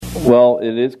Well,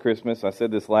 it is Christmas. I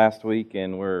said this last week,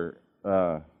 and we're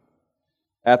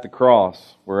at the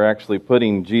cross. We're actually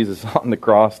putting Jesus on the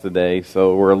cross today,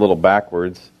 so we're a little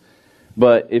backwards.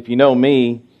 But if you know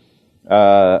me,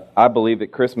 I believe that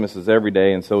Christmas is every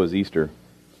day, and so is Easter.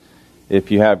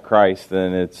 If you have Christ,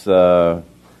 then it's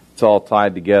all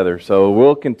tied together. So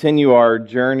we'll continue our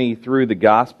journey through the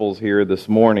Gospels here this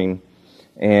morning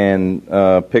and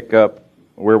pick up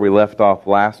where we left off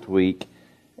last week.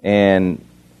 And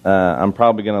I'm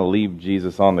probably going to leave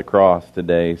Jesus on the cross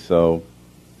today, so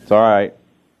it's all right.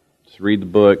 Just read the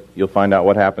book. You'll find out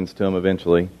what happens to him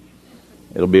eventually.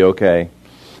 It'll be okay.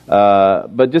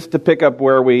 But just to pick up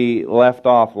where we left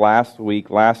off last week,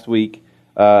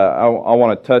 I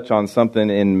want to touch on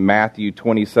something in Matthew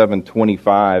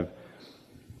 27:25,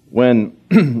 when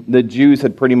the Jews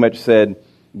had pretty much said,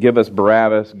 give us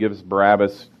Barabbas,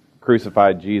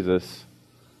 crucified Jesus.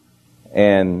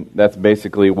 And that's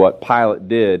basically what Pilate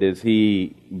did, is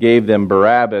he gave them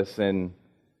Barabbas and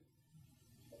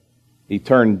he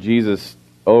turned Jesus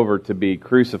over to be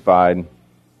crucified.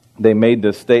 They made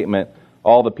this statement.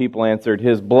 All the people answered,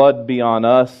 his blood be on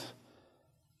us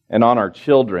and on our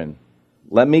children.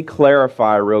 Let me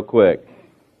clarify real quick,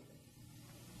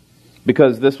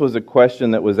 because this was a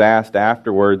question that was asked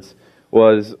afterwards.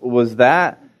 Was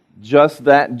that just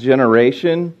that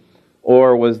generation?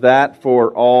 Or was that for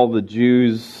all the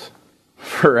Jews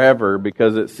forever?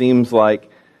 Because it seems like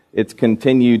it's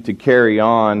continued to carry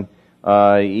on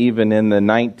even in the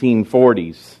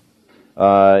 1940s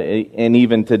and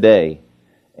even today.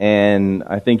 And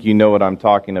I think you know what I'm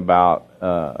talking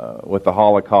about with the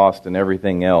Holocaust and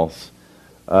everything else.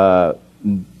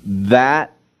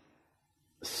 That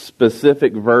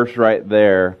specific verse right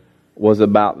there was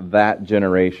about that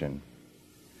generation.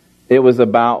 It was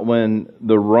about when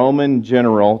the Roman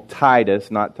general Titus,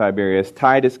 not Tiberius,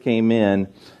 Titus came in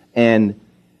and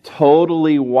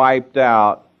totally wiped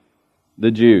out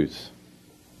the Jews.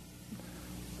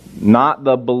 Not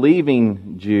the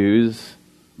believing Jews,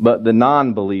 but the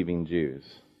non-believing Jews.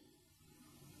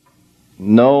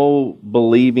 No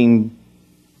believing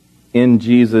in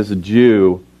Jesus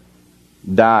Jew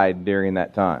died during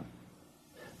that time.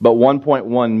 But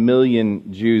 1.1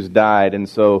 million Jews died, and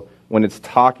so when it's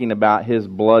talking about his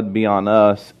blood be on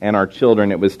us and our children,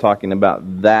 it was talking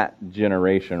about that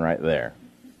generation right there.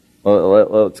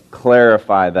 Let's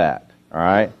clarify that, all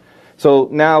right? So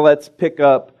now let's pick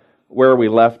up where we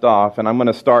left off, and I'm going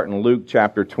to start in Luke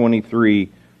chapter 23,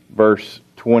 verse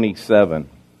 27.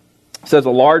 It says, a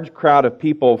large crowd of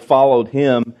people followed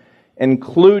him,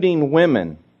 including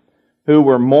women who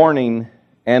were mourning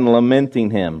and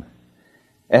lamenting him.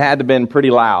 It had to have been pretty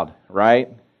loud, right?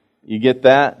 You get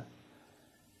that?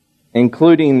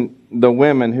 Including the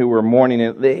women who were mourning.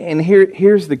 And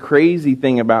here's the crazy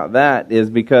thing about that, is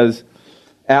because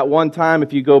at one time,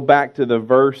 if you go back to the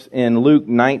verse in Luke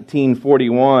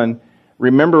 19:41,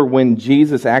 remember when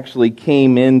Jesus actually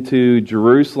came into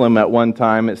Jerusalem at one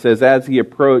time, it says, as he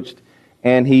approached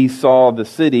and he saw the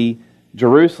city,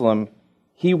 Jerusalem,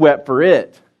 he wept for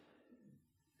it.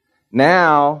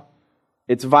 Now,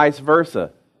 it's vice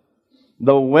versa.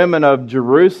 The women of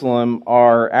Jerusalem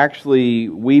are actually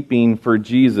weeping for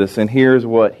Jesus, and here's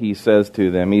what he says to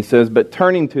them. He says, but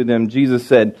turning to them, Jesus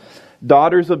said,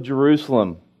 daughters of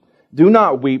Jerusalem, do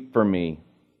not weep for me,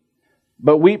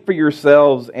 but weep for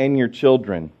yourselves and your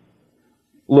children.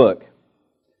 Look,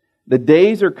 the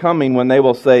days are coming when they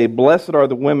will say, blessed are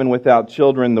the women without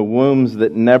children, the wombs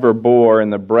that never bore,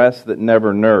 and the breasts that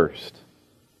never nursed.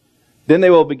 Then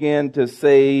they will begin to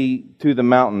say to the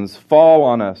mountains, fall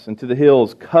on us, and to the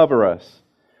hills, cover us.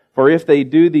 For if they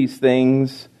do these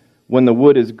things when the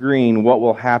wood is green, what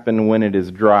will happen when it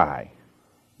is dry?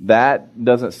 That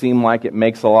doesn't seem like it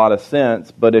makes a lot of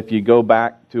sense, but if you go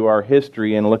back to our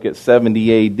history and look at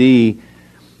 70 AD,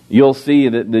 you'll see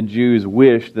that the Jews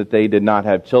wished that they did not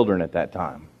have children at that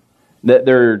time, that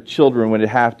their children would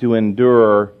have to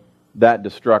endure that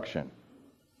destruction.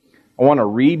 I want to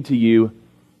read to you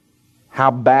how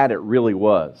bad it really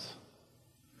was.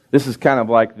 This is kind of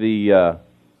like the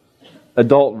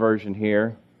adult version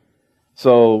here.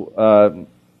 So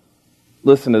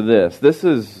listen to this. This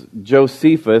is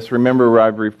Josephus. Remember,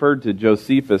 I've referred to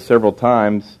Josephus several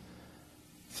times.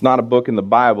 It's not a book in the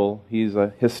Bible. He's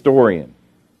a historian.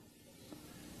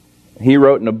 He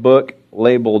wrote in a book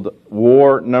labeled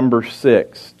War Number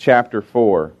 6, Chapter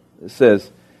 4. It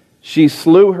says, she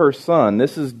slew her son.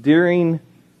 This is during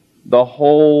the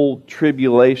whole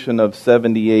tribulation of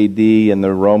 70 AD and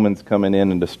the Romans coming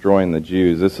in and destroying the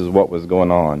Jews. This is what was going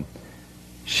on.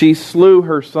 She slew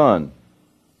her son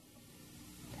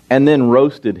and then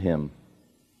roasted him.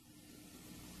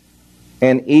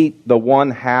 and eat the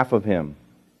one half of him,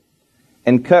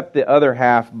 and kept the other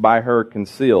half by her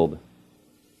concealed.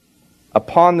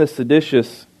 Upon the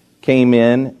seditious came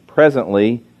in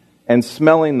presently, and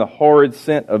smelling the horrid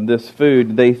scent of this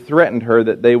food, they threatened her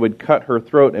that they would cut her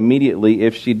throat immediately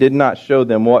if she did not show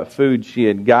them what food she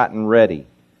had gotten ready.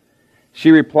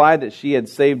 She replied that she had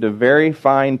saved a very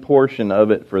fine portion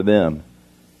of it for them,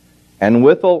 and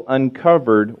withal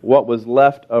uncovered what was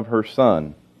left of her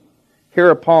son.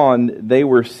 Hereupon they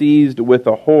were seized with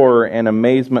a horror and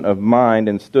amazement of mind,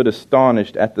 and stood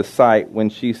astonished at the sight, when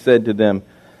she said to them,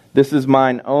 This is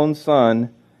mine own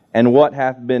son, and what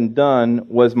hath been done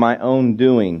was my own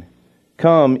doing.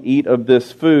 Come, eat of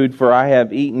this food, for I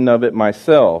have eaten of it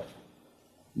myself.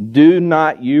 Do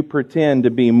not you pretend to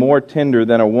be more tender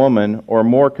than a woman, or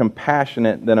more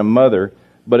compassionate than a mother,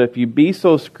 but if you be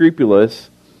so scrupulous,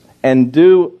 and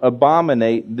do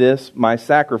abominate this my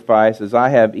sacrifice, as I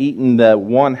have eaten the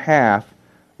one half,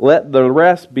 let the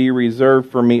rest be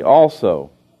reserved for me also.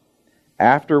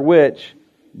 After which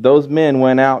those men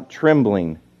went out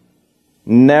trembling,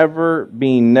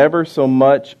 being never so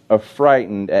much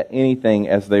affrighted at anything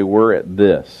as they were at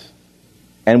this.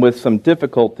 And with some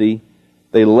difficulty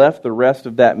they left the rest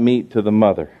of that meat to the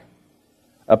mother.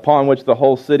 Upon which the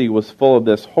whole city was full of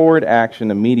this horrid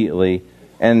action immediately,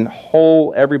 and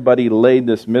everybody laid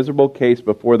this miserable case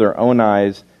before their own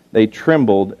eyes. They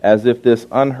trembled as if this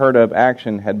unheard of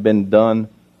action had been done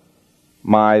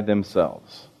by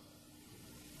themselves.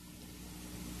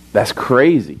 That's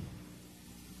crazy.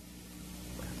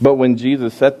 But when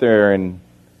Jesus sat there and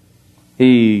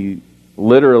he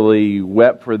literally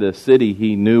wept for this city,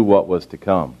 he knew what was to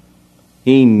come.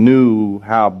 He knew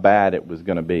how bad it was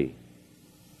going to be.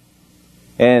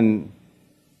 And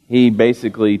he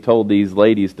basically told these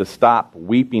ladies to stop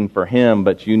weeping for him,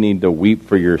 but you need to weep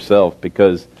for yourself,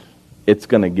 because it's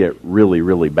going to get really,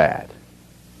 really bad.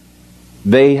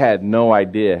 They had no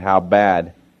idea how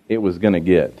bad it was going to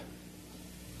get.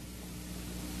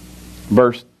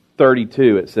 Verse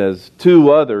 32, it says,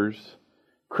 2 others,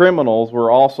 criminals,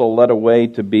 were also led away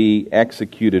to be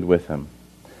executed with him.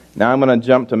 Now I'm going to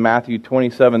jump to Matthew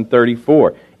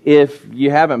 27:34. If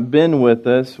you haven't been with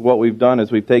us, what we've done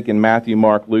is we've taken Matthew,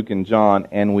 Mark, Luke, and John,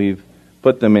 and we've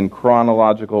put them in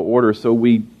chronological order, so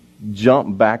we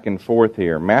jump back and forth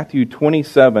here. Matthew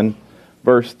 27,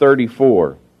 verse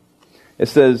 34. It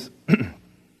says,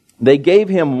 They gave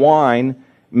him wine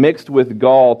mixed with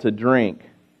gall to drink,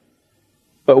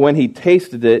 but when he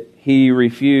tasted it, he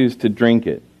refused to drink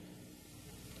it.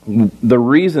 The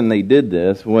reason they did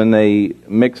this, when they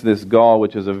mixed this gall,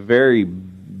 which is a very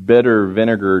bitter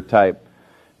vinegar type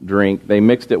drink, they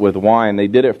mixed it with wine. They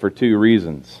did it for 2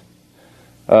 reasons.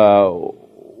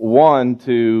 One,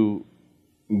 to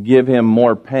give him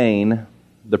more pain,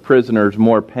 the prisoners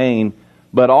more pain,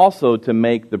 but also to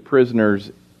make the prisoners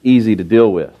easy to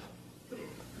deal with.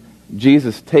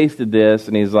 Jesus tasted this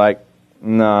and he's like,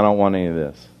 no, I don't want any of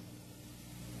this.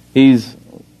 He's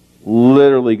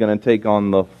literally going to take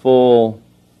on the full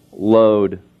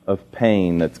load of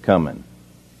pain that's coming.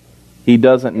 He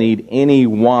doesn't need any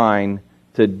wine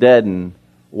to deaden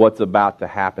what's about to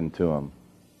happen to him.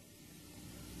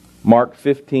 Mark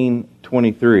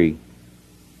 15:23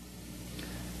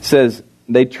 says,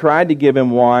 They tried to give him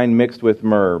wine mixed with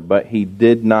myrrh, but he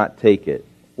did not take it.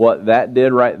 What that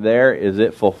did right there is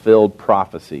it fulfilled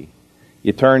prophecy.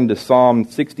 You turn to Psalm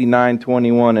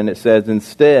 69:21 and it says,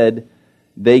 Instead,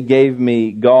 they gave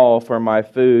me gall for my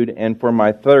food, and for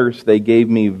my thirst they gave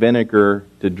me vinegar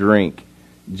to drink.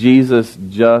 Jesus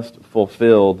just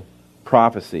fulfilled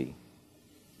prophecy.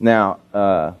 Now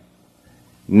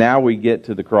we get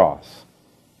to the cross.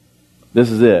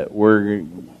 This is it. We're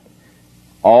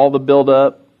all the build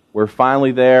up. We're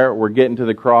finally there. We're getting to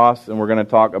the cross, and we're going to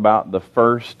talk about the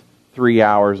first 3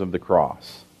 hours of the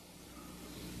cross.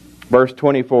 Verse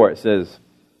 24, it says,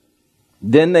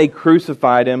 Then they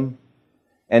crucified him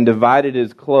and divided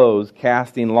his clothes,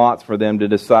 casting lots for them to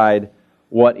decide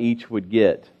what each would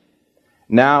get.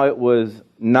 Now it was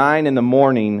 9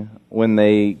 a.m. when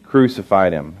they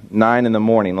crucified him. 9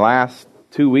 a.m. Last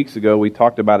 2 weeks ago, we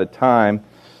talked about a time,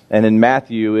 and in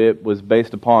Matthew, it was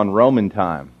based upon Roman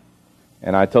time.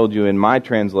 And I told you in my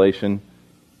translation,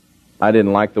 I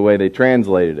didn't like the way they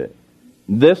translated it.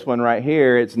 This one right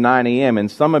here, it's 9 a.m. In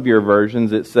some of your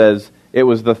versions, it says it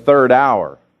was the 3rd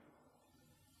hour.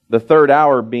 The 3rd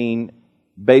hour being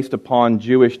based upon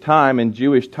Jewish time, and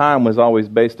Jewish time was always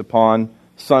based upon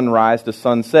sunrise to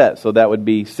sunset. So that would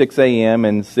be 6 a.m.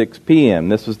 and 6 p.m.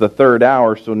 This was the 3rd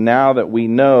hour. So now that we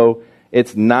know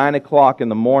it's 9 o'clock in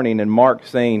the morning, and Mark's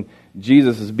saying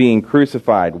Jesus is being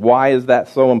crucified. Why is that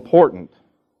so important?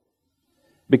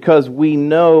 Because we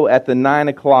know at the 9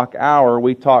 o'clock hour,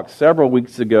 we talked several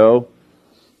weeks ago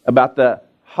about the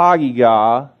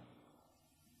Hagigah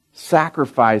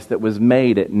sacrifice that was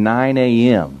made at 9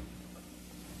 a.m.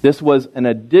 This was an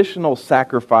additional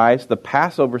sacrifice. The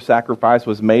Passover sacrifice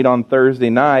was made on Thursday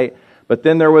night, but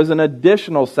then there was an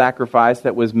additional sacrifice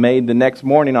that was made the next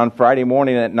morning on Friday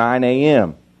morning at 9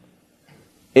 a.m.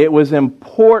 It was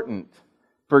important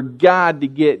for God to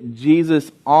get Jesus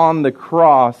on the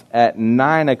cross at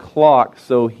 9 o'clock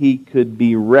so he could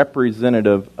be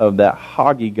representative of that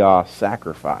Hagigah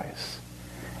sacrifice.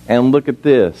 And look at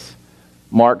this.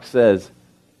 Mark says,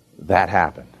 that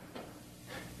happened.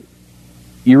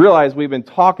 You realize we've been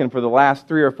talking for the last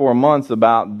 3 or 4 months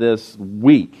about this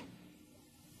week.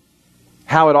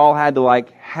 How it all had to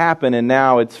happen, and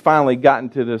now it's finally gotten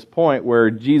to this point where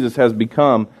Jesus has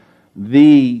become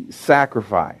the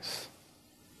sacrifice.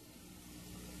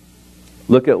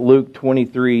 Look at Luke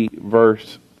 23,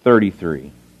 verse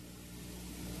 33.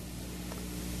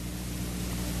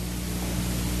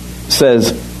 It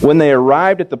says, when they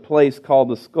arrived at the place called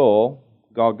the Skull,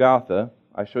 Golgotha,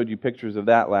 I showed you pictures of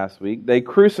that last week, they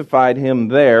crucified him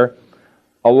there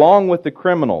along with the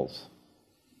criminals,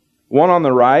 one on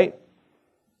the right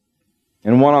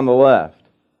and one on the left.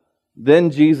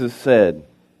 Then Jesus said,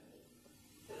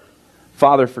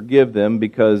 Father, forgive them,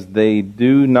 because they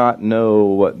do not know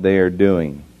what they are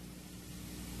doing.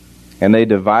 And they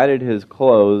divided his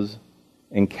clothes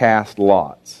and cast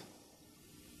lots.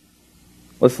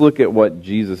 Let's look at what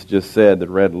Jesus just said, the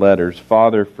red letters.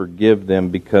 Father, forgive them,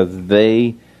 because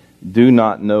they do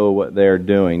not know what they are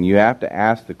doing. You have to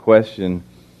ask the question,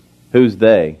 who's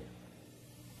they?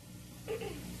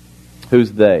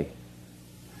 Who's they?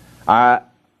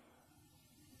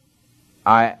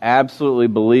 I absolutely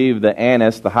believe that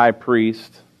Annas, the high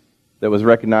priest that was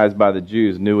recognized by the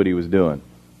Jews, knew what he was doing.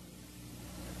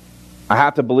 I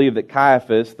have to believe that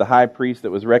Caiaphas, the high priest that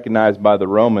was recognized by the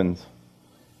Romans,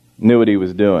 knew what he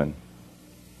was doing.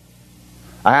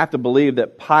 I have to believe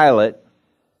that Pilate,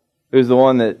 who's the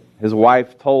one that his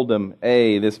wife told him,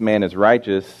 hey, this man is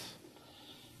righteous,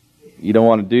 you don't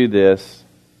want to do this,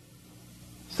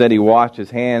 said he washed his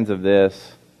hands of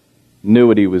this, knew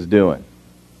what he was doing.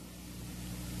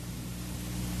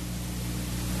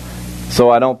 So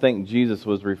I don't think Jesus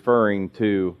was referring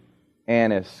to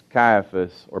Annas,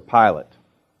 Caiaphas, or Pilate.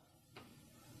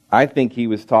 I think he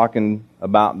was talking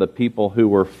about the people who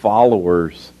were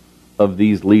followers of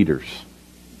these leaders.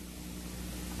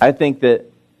 I think that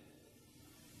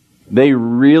they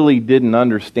really didn't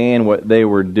understand what they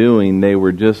were doing. They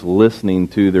were just listening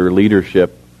to their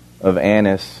leadership of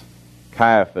Annas,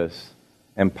 Caiaphas,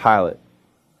 and Pilate.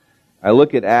 I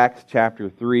look at Acts chapter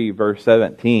 3, verse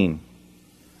 17.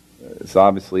 It's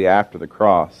obviously after the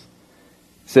cross.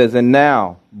 It says, and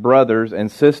now, brothers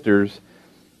and sisters,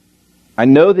 I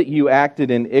know that you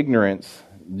acted in ignorance,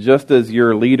 just as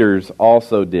your leaders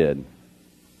also did.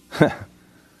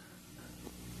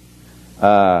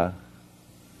 That's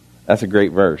a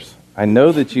great verse. I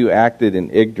know that you acted in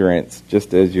ignorance,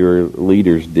 just as your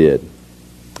leaders did.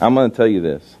 I'm going to tell you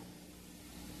this.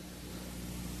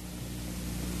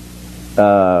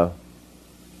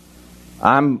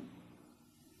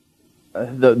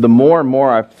 The more and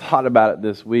more I've thought about it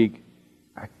this week,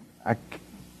 I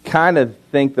kind of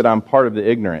think that I'm part of the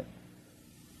ignorant.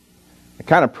 I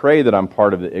kind of pray that I'm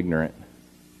part of the ignorant.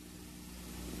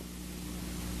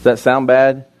 Does that sound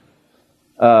bad?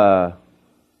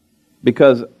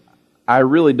 Because I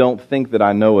really don't think that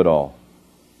I know it all.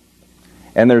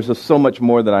 And there's just so much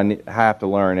more that I have to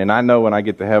learn. And I know when I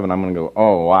get to heaven, I'm going to go,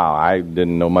 oh, wow, I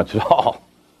didn't know much at all.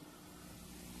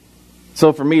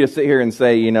 So for me to sit here and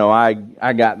say,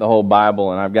 I got the whole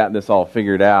Bible and I've got this all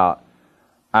figured out,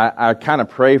 I kind of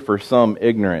pray for some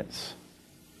ignorance,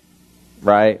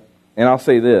 right? And I'll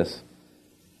say this.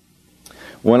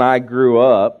 When I grew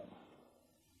up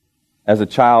as a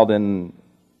child in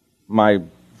my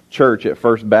church at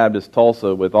First Baptist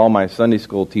Tulsa with all my Sunday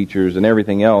school teachers and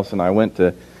everything else, and I went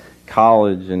to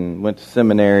college and went to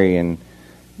seminary and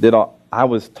I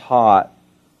was taught,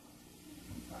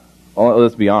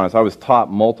 let's be honest, I was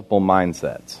taught multiple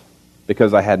mindsets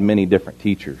because I had many different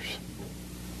teachers.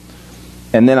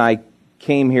 And then I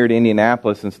came here to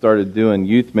Indianapolis and started doing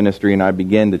youth ministry, and I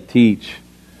began to teach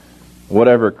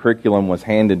whatever curriculum was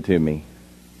handed to me.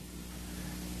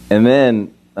 And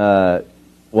then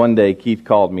one day Keith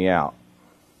called me out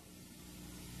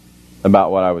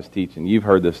about what I was teaching. You've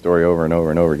heard this story over and over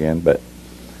and over again,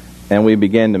 and we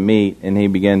began to meet, and he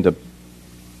began to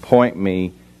point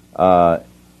me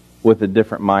with a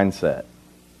different mindset.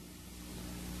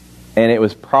 And it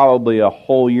was probably a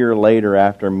whole year later,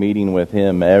 after meeting with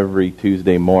him every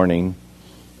Tuesday morning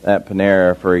at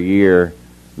Panera for a year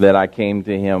that I came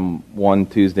to him one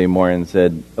Tuesday morning and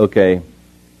said, okay,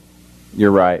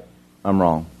 you're right, I'm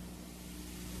wrong.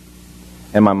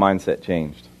 And my mindset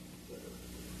changed.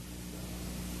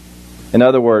 In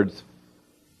other words,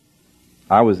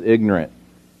 I was ignorant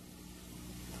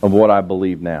of what I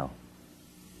believe now.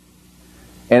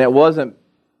 And it wasn't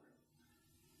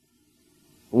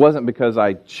because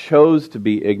I chose to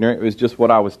be ignorant, it was just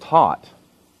what I was taught.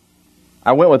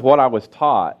 I went with what I was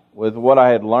taught, with what I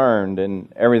had learned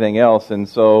and everything else, and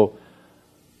so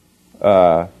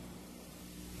I'm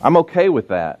okay with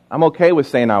that. I'm okay with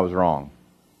saying I was wrong.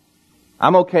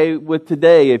 I'm okay with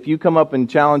today, if you come up and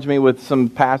challenge me with some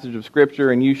passage of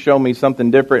Scripture and you show me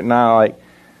something different and I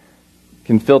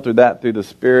can filter that through the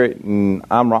Spirit and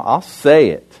I'm wrong, I'll say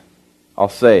it. I'll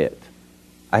say it.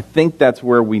 I think that's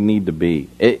where we need to be.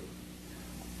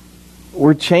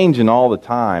 We're changing all the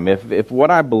time. If what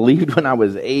I believed when I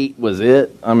was 8 was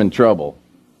it, I'm in trouble.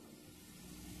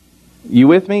 You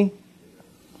with me?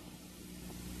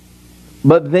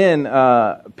 But then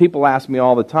people ask me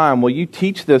all the time, well, you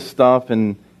teach this stuff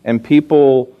and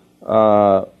people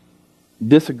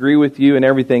disagree with you and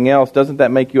everything else. Doesn't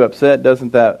that make you upset?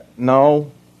 Doesn't that?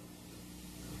 No.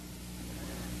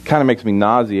 Kind of makes me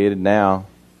nauseated now.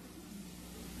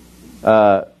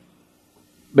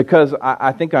 Because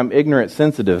I think I'm ignorant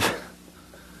sensitive.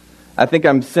 I think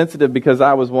I'm sensitive because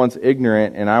I was once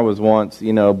ignorant and I was once,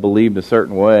 believed a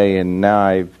certain way, and now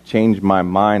I've changed my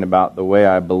mind about the way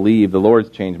I believe. The Lord's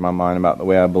changed my mind about the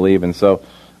way I believe, and so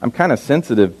I'm kind of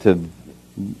sensitive to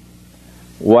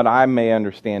what I may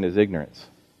understand as ignorance.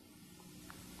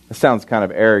 It sounds kind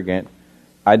of arrogant.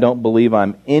 I don't believe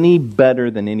I'm any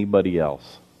better than anybody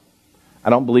else. I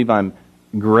don't believe I'm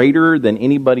greater than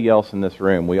anybody else in this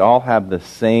room. We all have the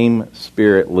same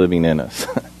Spirit living in us.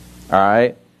 All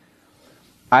right?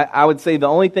 I would say the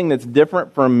only thing that's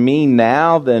different from me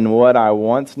now than what I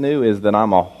once knew is that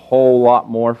I'm a whole lot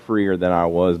more freer than I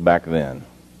was back then.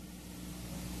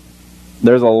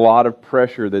 There's a lot of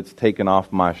pressure that's taken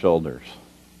off my shoulders.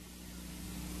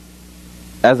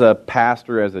 As a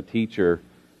pastor, as a teacher,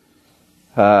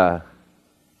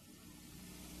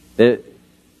 it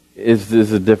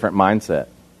is a different mindset.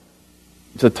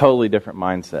 It's a totally different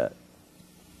mindset.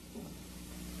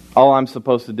 All I'm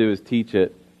supposed to do is teach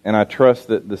it, and I trust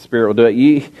that the Spirit will do it.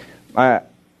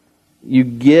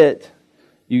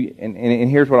 And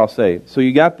here's what I'll say. So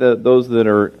you got those that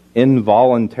are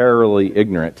involuntarily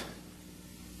ignorant.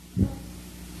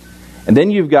 And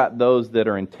then you've got those that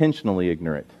are intentionally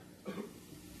ignorant.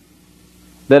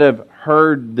 That have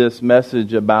heard this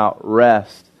message about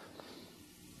rest.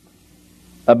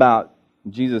 About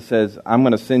Jesus says, I'm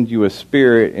going to send you a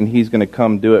Spirit and He's going to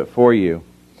come do it for you.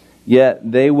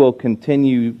 Yet they will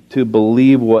continue to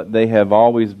believe what they have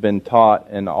always been taught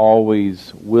and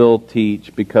always will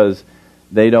teach because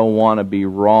they don't want to be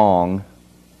wrong.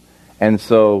 And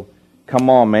so,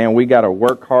 come on, man, we got to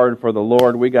work hard for the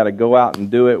Lord. We got to go out and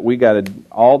do it. We got to,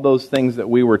 all those things that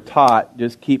we were taught,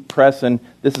 just keep pressing.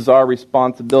 This is our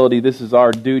responsibility. This is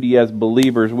our duty as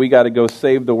believers. We got to go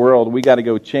save the world. We got to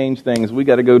go change things. We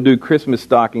got to go do Christmas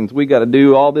stockings. We got to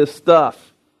do all this stuff.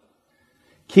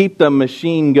 Keep the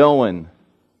machine going.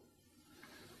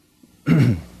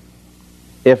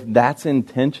 If that's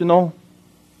intentional,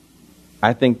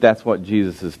 I think that's what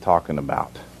Jesus is talking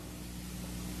about.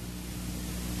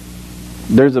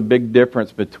 There's a big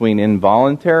difference between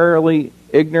involuntarily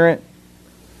ignorant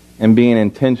and being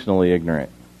intentionally ignorant.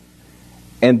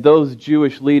 And those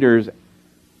Jewish leaders,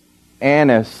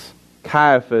 Annas,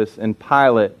 Caiaphas, and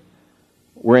Pilate,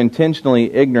 were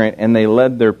intentionally ignorant, and they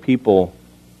led their people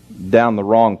down the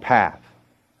wrong path.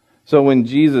 So when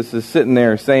Jesus is sitting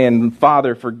there saying,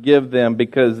 Father, forgive them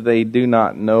because they do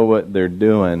not know what they're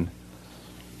doing,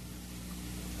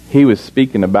 He was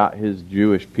speaking about His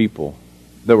Jewish people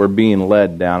that were being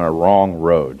led down a wrong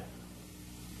road.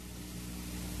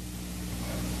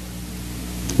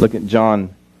 Look at John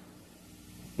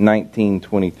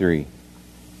 19:23. It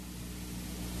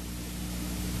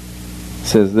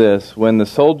says this, when the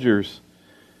soldiers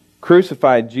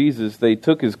crucified Jesus, they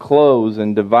took His clothes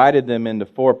and divided them into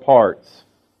 4 parts,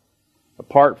 a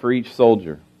part for each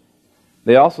soldier.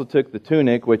 They also took the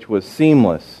tunic, which was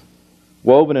seamless,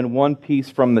 woven in one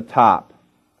piece from the top.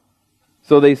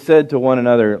 So they said to one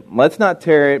another, let's not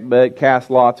tear it, but cast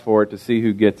lots for it to see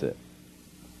who gets it.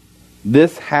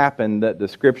 This happened that the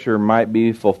scripture might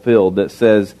be fulfilled that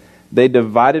says, they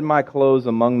divided my clothes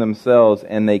among themselves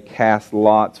and they cast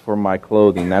lots for my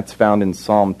clothing. That's found in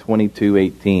Psalm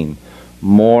 22:18.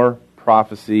 More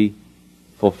prophecy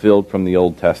fulfilled from the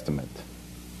Old Testament.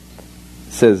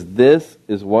 It says this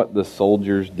is what the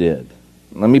soldiers did.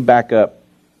 Let me back up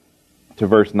to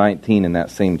verse 19 in that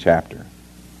same chapter.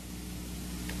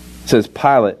 It says,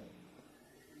 Pilate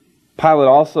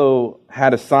also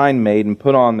had a sign made and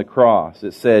put on the cross.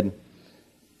 It said,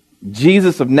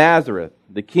 Jesus of Nazareth,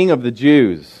 the King of the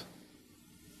Jews.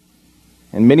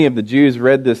 And many of the Jews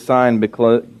read this sign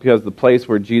because the place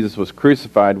where Jesus was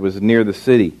crucified was near the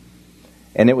city.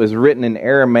 And it was written in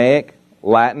Aramaic,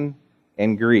 Latin,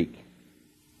 and Greek.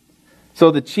 So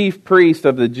the chief priest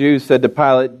of the Jews said to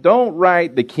Pilate, "Don't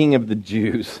write the King of the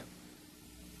Jews."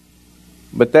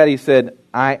 But that he said,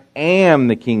 "I am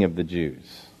the King of the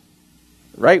Jews."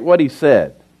 Write what he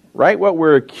said. Write what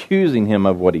we're accusing him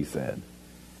of what he said.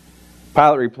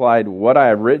 Pilate replied, "What I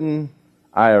have written,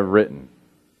 I have written."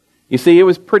 You see, it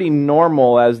was pretty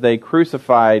normal as they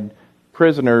crucified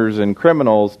prisoners and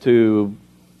criminals to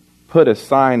put a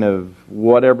sign of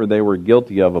whatever they were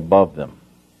guilty of above them.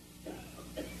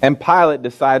 And Pilate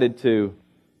decided to,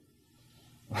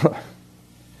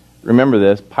 remember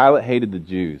this, Pilate hated the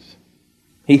Jews.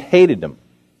 He hated them.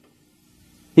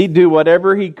 He'd do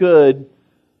whatever he could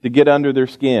to get under their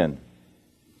skin.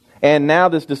 And now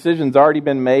this decision's already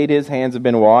been made. His hands have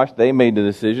been washed. They made the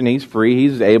decision. He's free.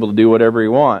 He's able to do whatever he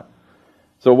wants.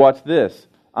 So watch this.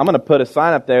 I'm going to put a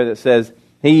sign up there that says,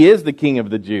 "He is the King of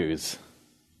the Jews."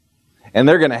 And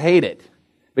they're going to hate it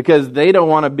because they don't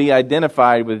want to be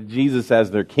identified with Jesus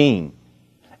as their king.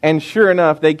 And sure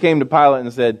enough, they came to Pilate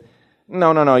and said,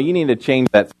 No, you need to change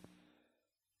that.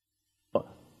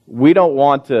 We don't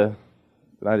want to...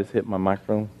 Did I just hit my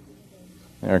microphone?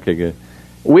 Okay, good.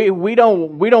 We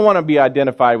don't want to be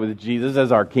identified with Jesus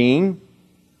as our king.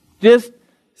 Just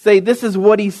say, this is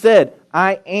what he said.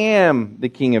 I am the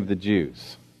King of the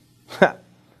Jews.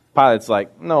 Pilate's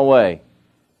like, no way.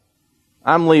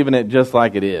 I'm leaving it just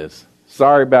like it is.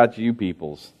 Sorry about you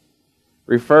peoples.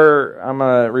 I'm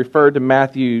going to refer to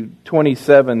Matthew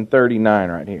 27:39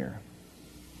 right here.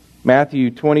 Matthew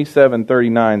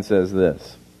 27:39 says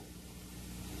this.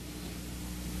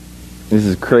 This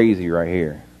is crazy right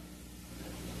here.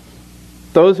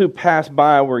 Those who passed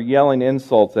by were yelling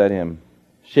insults at him,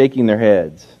 shaking their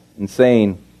heads, and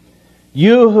saying,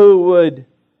 "You who would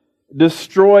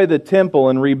destroy the temple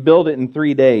and rebuild it in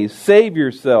 3 days, save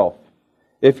yourself.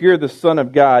 If you're the Son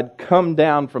of God, come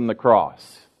down from the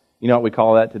cross." You know what we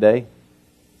call that today?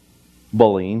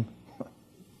 Bullying.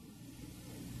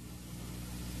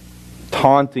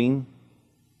 Taunting.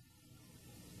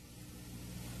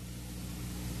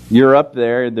 You're up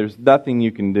there, there's nothing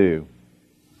you can do.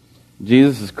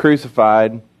 Jesus is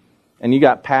crucified, and you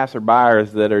got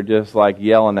passerbyers that are just like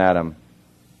yelling at him.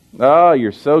 "Oh,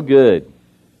 you're so good.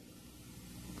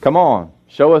 Come on,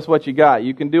 show us what you got.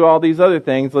 You can do all these other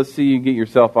things. Let's see you get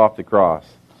yourself off the cross."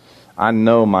 I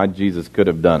know my Jesus could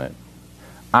have done it.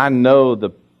 I know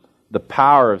the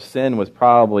power of sin was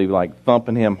probably like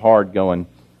thumping him hard going,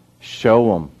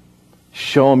 show him.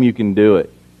 Show him you can do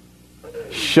it.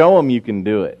 Show him you can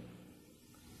do it.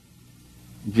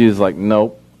 Jesus is like,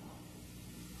 nope.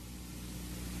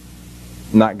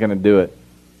 Not going to do it.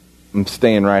 I'm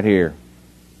staying right here.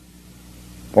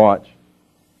 Watch.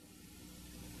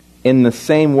 In the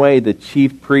same way, the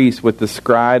chief priests with the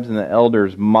scribes and the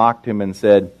elders mocked him and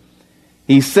said,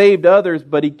 "He saved others,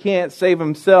 but he can't save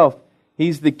himself.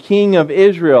 He's the King of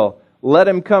Israel. Let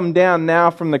him come down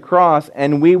now from the cross,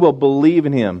 and we will believe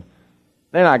in him."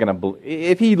 They're not going to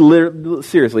believe.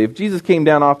 Seriously, if Jesus came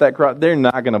down off that cross, they're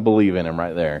not going to believe in him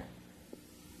right there.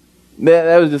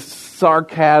 That was just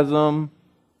sarcasm,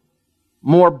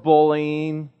 more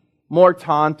bullying, more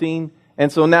taunting. And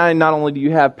so now not only do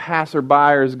you have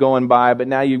passerbyers going by, but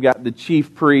now you've got the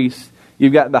chief priest,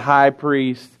 you've got the high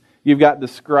priest, you've got the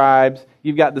scribes,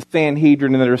 you've got the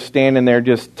Sanhedrin that are standing there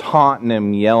just taunting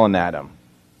him, yelling at him.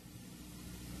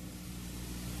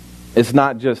 It's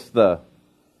not just the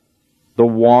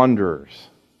wanderers.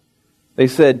 They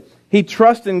said, "He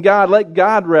trusts in God. Let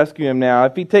God rescue him now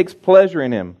if he takes pleasure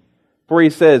in him. For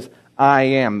he says, 'I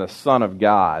am the Son of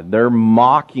God.'" They're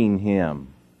mocking him.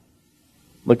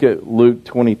 Look at Luke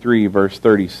 23, verse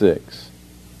 36.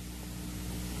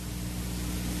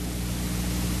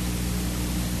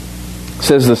 It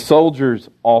says the soldiers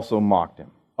also mocked him.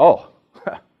 Oh,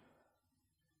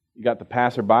 you got the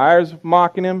passerbyers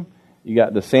mocking him. You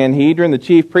got the Sanhedrin, the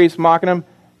chief priests mocking him.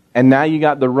 And now you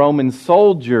got the Roman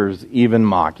soldiers even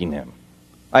mocking him.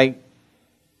 Like,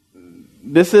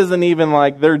 this isn't even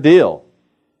like their deal.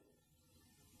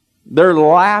 They're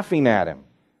laughing at him.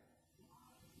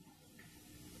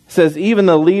 It says even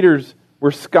the leaders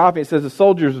were scoffing. It says the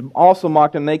soldiers also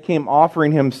mocked him. They came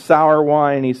offering him sour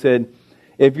wine. He said,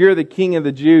 "If you're the King of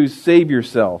the Jews, save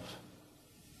yourself."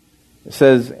 It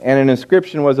says, and an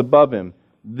inscription was above him,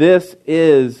 "This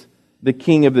is the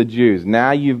King of the Jews.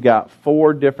 Now you've got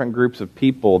 4 different groups of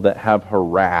people that have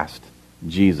harassed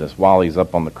Jesus while he's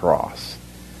up on the cross.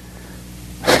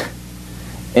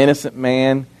 Innocent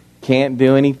man, can't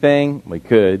do anything. We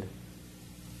could.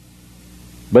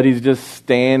 But he's just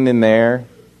standing there,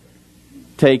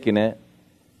 taking it.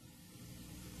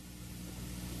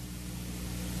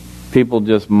 People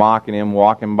just mocking him,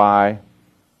 walking by.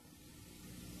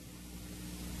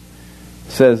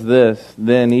 Says this,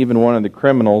 then even one of the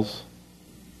criminals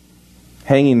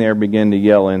hanging there began to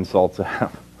yell insults at him.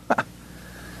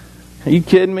 Are you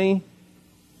kidding me?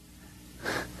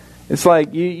 It's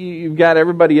like you've got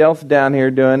everybody else down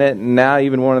here doing it, and now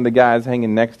even one of the guys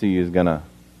hanging next to you is going to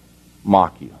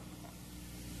mock you.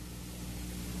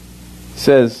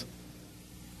 Says,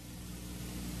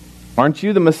 aren't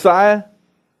you the Messiah?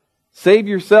 Save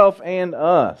yourself and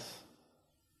us.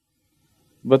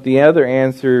 But the other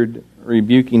answered,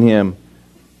 rebuking him,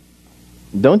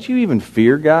 don't you even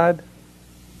fear God?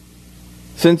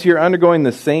 Since you're undergoing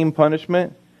the same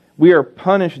punishment, we are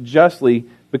punished justly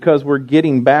because we're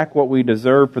getting back what we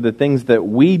deserve for the things that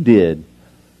we did.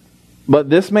 But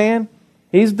this man,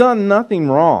 he's done nothing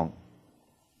wrong.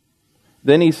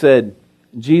 Then he said,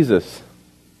 Jesus,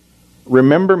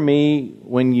 remember me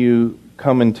when you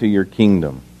come into your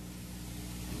kingdom.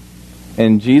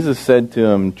 And Jesus said to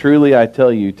him, truly I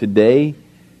tell you, today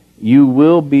you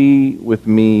will be with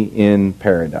me in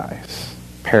paradise.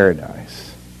 Paradise.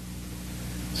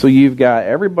 So you've got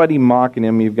everybody mocking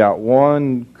him. You've got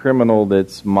one criminal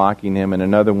that's mocking him and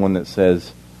another one that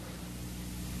says,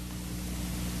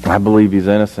 I believe he's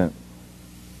innocent.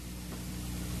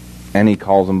 And he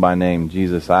calls him by name.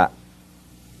 Jesus, I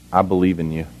believe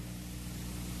in you.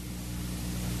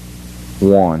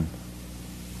 One.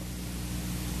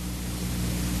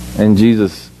 And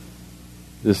Jesus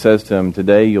just says to him,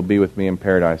 today you'll be with me in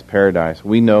paradise. Paradise.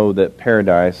 We know that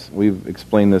paradise, we've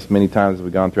explained this many times as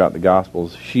we've gone throughout the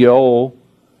Gospels. Sheol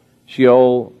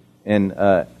and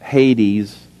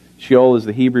Hades. Sheol is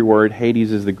the Hebrew word.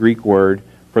 Hades is the Greek word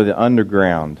for the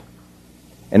underground.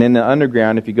 And in the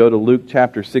underground, if you go to Luke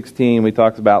chapter 16, we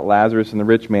talked about Lazarus and the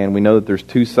rich man. We know that there's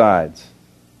 2 sides.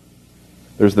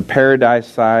 There's the paradise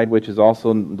side, which is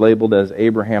also labeled as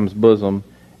Abraham's bosom.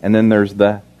 And then there's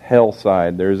the hell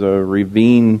side. There's a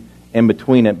ravine in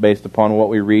between it based upon what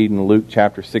we read in Luke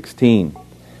chapter 16.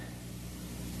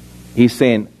 He's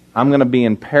saying, I'm going to be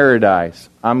in paradise.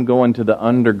 I'm going to the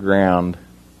underground.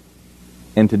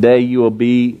 And today you will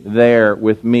be there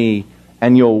with me,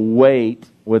 and you'll wait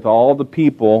with all the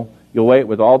people. You'll wait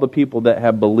with all the people that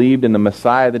have believed in the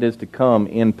Messiah that is to come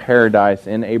in paradise,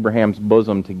 in Abraham's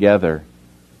bosom together.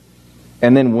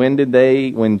 And then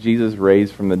when Jesus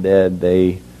raised from the dead,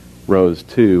 they rose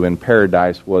too, and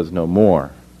paradise was no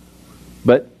more.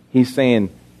 But he's saying,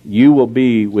 you will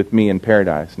be with me in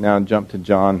paradise. Now jump to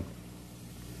John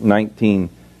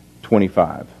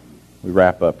 19:25. We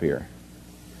wrap up here.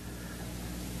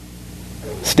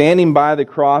 Standing by the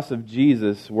cross of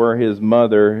Jesus were his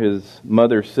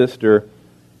mother's sister,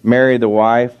 Mary the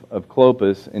wife of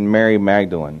Clopas, and Mary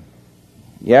Magdalene.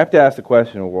 You have to ask the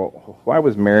question, well, why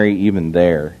was Mary even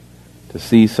there to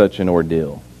see such an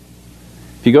ordeal?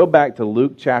 If you go back to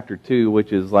Luke chapter 2,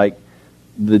 which is like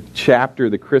the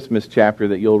Christmas chapter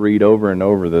that you'll read over and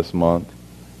over this month,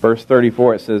 verse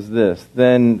 34, it says this,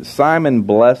 Then Simon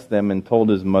blessed them and told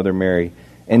his mother Mary,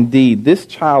 Indeed, this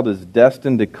child is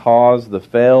destined to cause the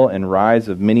fall and rise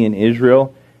of many in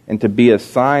Israel, and to be a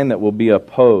sign that will be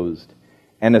opposed,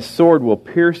 and a sword will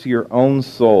pierce your own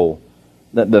soul,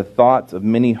 that the thoughts of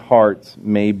many hearts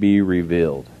may be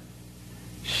revealed.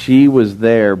 She was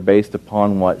there based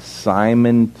upon what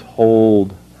Simon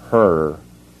told her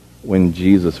when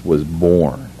Jesus was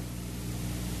born.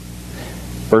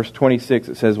 Verse 26,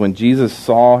 it says, When Jesus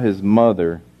saw his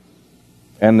mother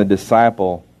and the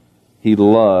disciple he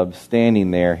loved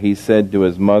standing there, he said to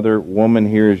his mother, Woman,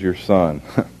 here is your son.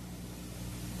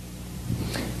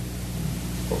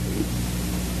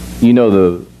 You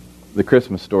know the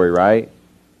Christmas story, right?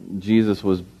 Jesus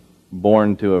was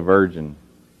born to a virgin.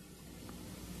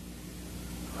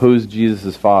 Who's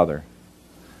Jesus' father?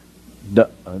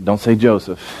 Don't say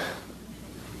Joseph.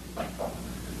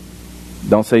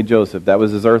 Don't say Joseph. That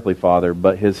was his earthly father,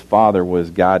 but his father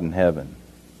was God in heaven.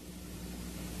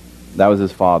 That was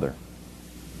his father.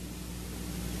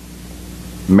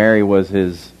 Mary was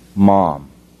his mom.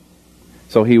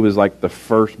 So he was like the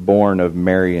firstborn of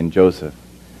Mary and Joseph.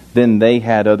 Then they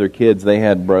had other kids.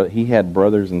 He had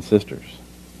brothers and sisters.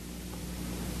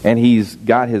 And he's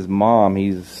got his mom.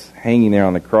 He's hanging there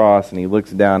on the cross, and he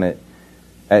looks down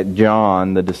at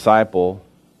John, the disciple.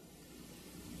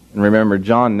 And remember,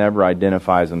 John never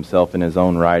identifies himself in his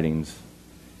own writings.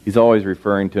 He's always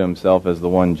referring to himself as the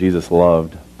one Jesus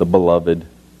loved, the beloved.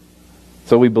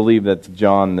 So we believe that's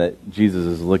John that Jesus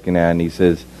is looking at, and he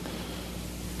says,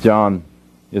 John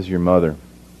is your mother.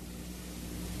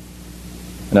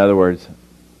 In other words,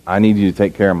 I need you to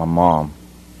take care of my mom.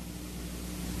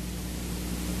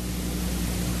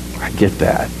 I get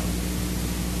that.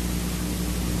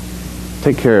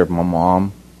 Take care of my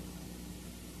mom.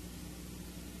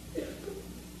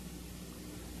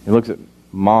 He looks at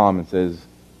Mom and says,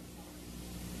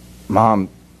 Mom,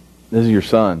 this is your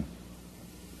son.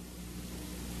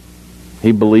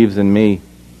 He believes in me.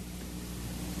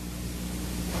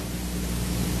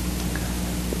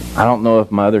 I don't know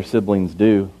if my other siblings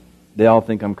do. They all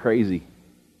think I'm crazy.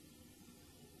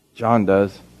 John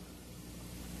does.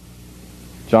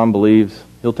 John believes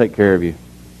he'll take care of you.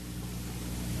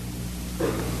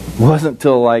 It wasn't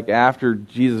until after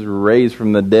Jesus was raised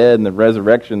from the dead and the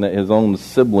resurrection that his own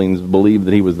siblings believed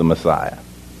that he was the Messiah.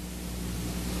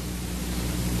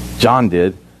 John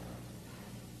did.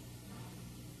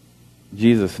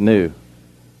 Jesus knew.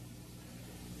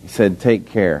 He said, take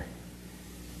care.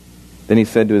 Then he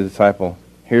said to his disciple,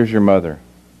 here's your mother.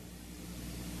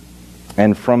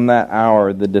 And from that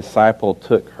hour, the disciple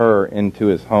took her into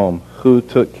his home. Who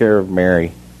took care of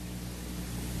Mary?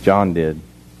 John did.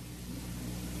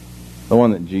 The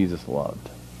one that Jesus loved.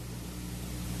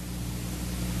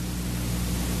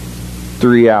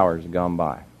 3 hours gone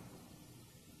by.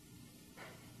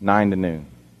 9 to noon.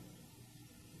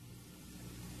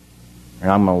 And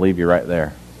I'm going to leave you right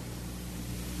there.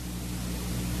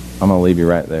 I'm going to leave you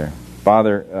right there.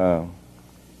 Father,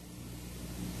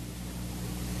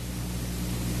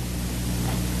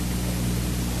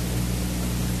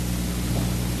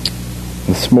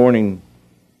 this morning,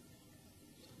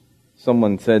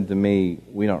 someone said to me,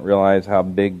 we don't realize how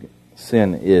big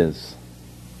sin is.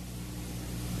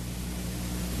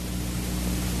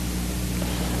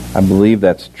 I believe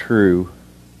that's true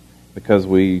because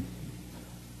we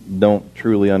don't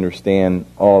truly understand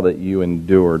all that you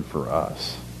endured for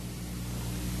us.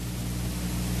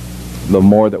 The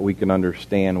more that we can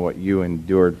understand what you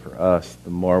endured for us, the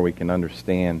more we can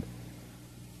understand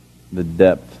the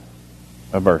depth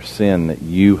of our sin that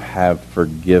you have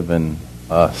forgiven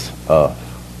us of.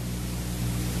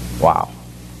 Wow.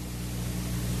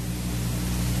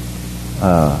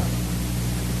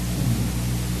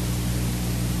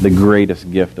 The greatest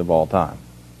gift of all time.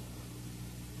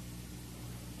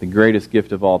 The greatest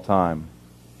gift of all time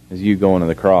is you going to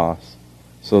the cross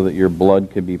so that your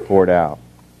blood could be poured out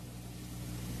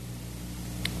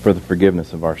for the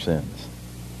forgiveness of our sins.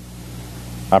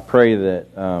 I pray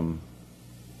that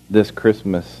this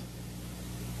Christmas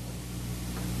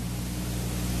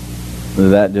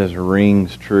that just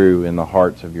rings true in the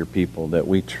hearts of your people, that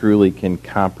we truly can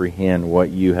comprehend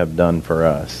what you have done for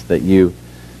us, that you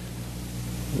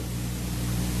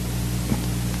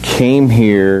came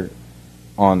here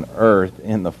on earth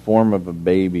in the form of a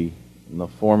baby, in the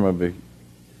form of a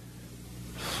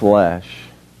flesh,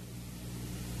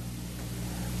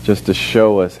 just to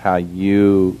show us how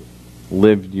you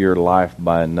lived your life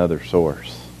by another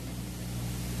source.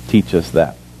 Teach us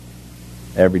that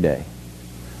every day.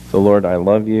 So Lord, I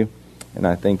love you, and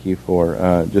I thank you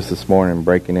for just this morning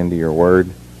breaking into your word.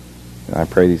 And I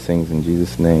pray these things in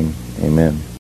Jesus' name. Amen.